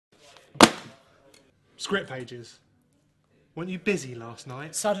Script pages. Weren't you busy last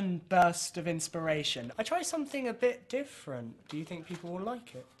night? Sudden burst of inspiration. I try something a bit different. Do you think people will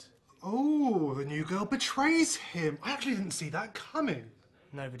like it? Oh, the new girl betrays him. I actually didn't see that coming.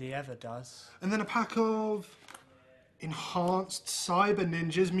 Nobody ever does. And then a pack of enhanced cyber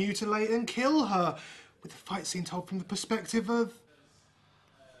ninjas mutilate and kill her, with the fight scene told from the perspective of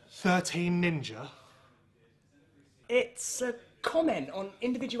 13 ninja. It's a comment on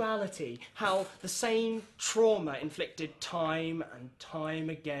individuality, how the same trauma inflicted time and time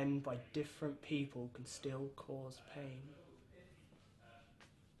again by different people can still cause pain.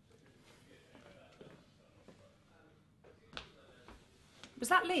 Was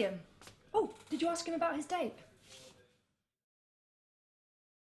that Liam? Oh, did you ask him about his date?